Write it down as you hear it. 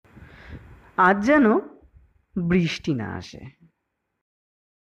আজ যেন বৃষ্টি না আসে।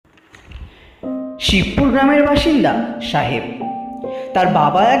 শিবপুর গ্রামের বাসিন্দা সাহেব। তার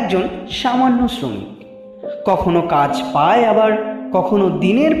বাবা একজন সামান্য শ্রমিক। কখনো কাজ পায়, আবার কখনো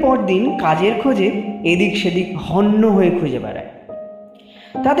দিনের পর দিন কাজের খোঁজে এদিক সেদিক হন্য হয়ে খুঁজে বেড়ায়।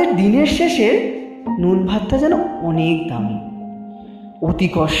 তাদের দিনের শেষে নুন ভাতটা যেন অনেক দামি। অতি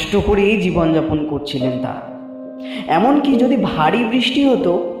কষ্ট করে জীবনযাপন করছিলেন তারা। এমনকি যদি ভারী বৃষ্টি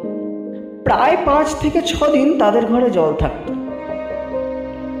হতো, প্রায় 5 থেকে 6 দিন তাদের ঘরে জল থাকত।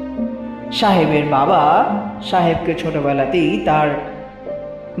 সাহেবের বাবা সাহেবকে ছোটবেলাতেই তার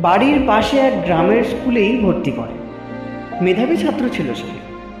বাড়ির পাশে এক গ্রামের স্কুলেই ভর্তি করে। মেধাবী ছাত্র ছিল সে,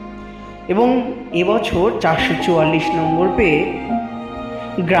 এবং এবছর 444 নম্বর পেয়ে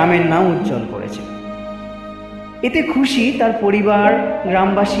গ্রামের নাম উজ্জ্বল করেছে। এতে খুশি তার পরিবার,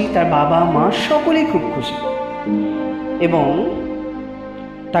 গ্রামবাসী, তার বাবা মা সকলেই খুব খুশি। এবং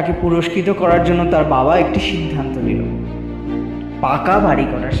তাকে পুরস্কৃত করার জন্য তার বাবা একটি সিদ্ধান্ত নিল, পাকা বাড়ি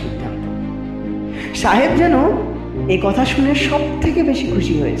করার সিদ্ধান্ত। সাহেব যেন এই কথা শুনে সব থেকে বেশি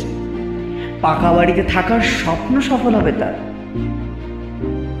খুশি হয়েছে। পাকা বাড়িতে থাকার স্বপ্ন সফল হবে তার।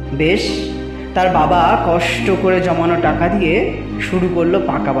 বেশ, তার বাবা কষ্ট করে জমানো টাকা দিয়ে শুরু করলো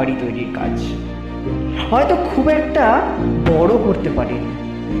পাকা বাড়ি তৈরির কাজ। হয়তো খুব একটা বড় করতে পারেনি,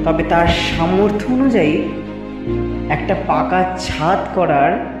 তবে তার সামর্থ্য অনুযায়ী একটা পাকা ছাদ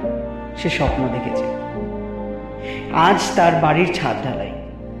করার সে স্বপ্ন দেখেছে। আজ তার বাড়ির ছাদ ঢালাই।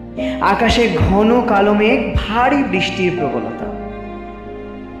 আকাশে ঘন কালো মেঘ, ভারী বৃষ্টির প্রবণতা।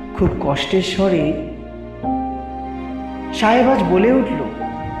 খুব কষ্টের স্বরে সাহেব আজ বলে উঠল,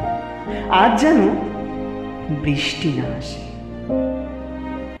 আজ যেন বৃষ্টি না আসে।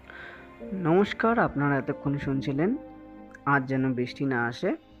 নমস্কার, আপনারা এতক্ষণ শুনছিলেন আজ যেন বৃষ্টি না আসে।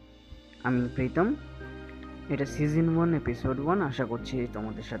 আমি প্রীতম। এটা সিজন 1 এপিসোড 1। আশা করছি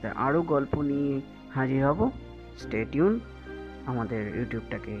তোমাদের সাথে আরও গল্প নিয়ে হাজির হব। Stay tune. আমাদের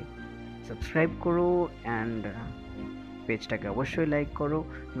ইউটিউবটাকে সাবস্ক্রাইব করো অ্যান্ড পেজটাকে অবশ্যই লাইক করো।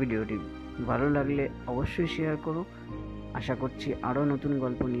 ভিডিওটি ভালো লাগলে অবশ্যই শেয়ার করো। আশা করছি আরও নতুন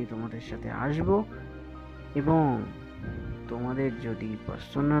গল্প নিয়ে তোমাদের সাথে আসব। এবং তোমাদের যদি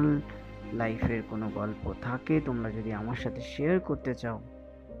পার্সোনাল লাইফের কোনো গল্প থাকে, তোমরা যদি আমার সাথে শেয়ার করতে চাও,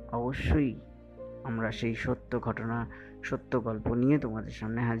 অবশ্যই আমরা সেই সত্য ঘটনা, সত্য গল্প নিয়ে তোমাদের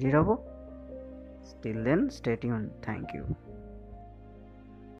সামনে হাজির হব। Till then, stay tuned. Thank you.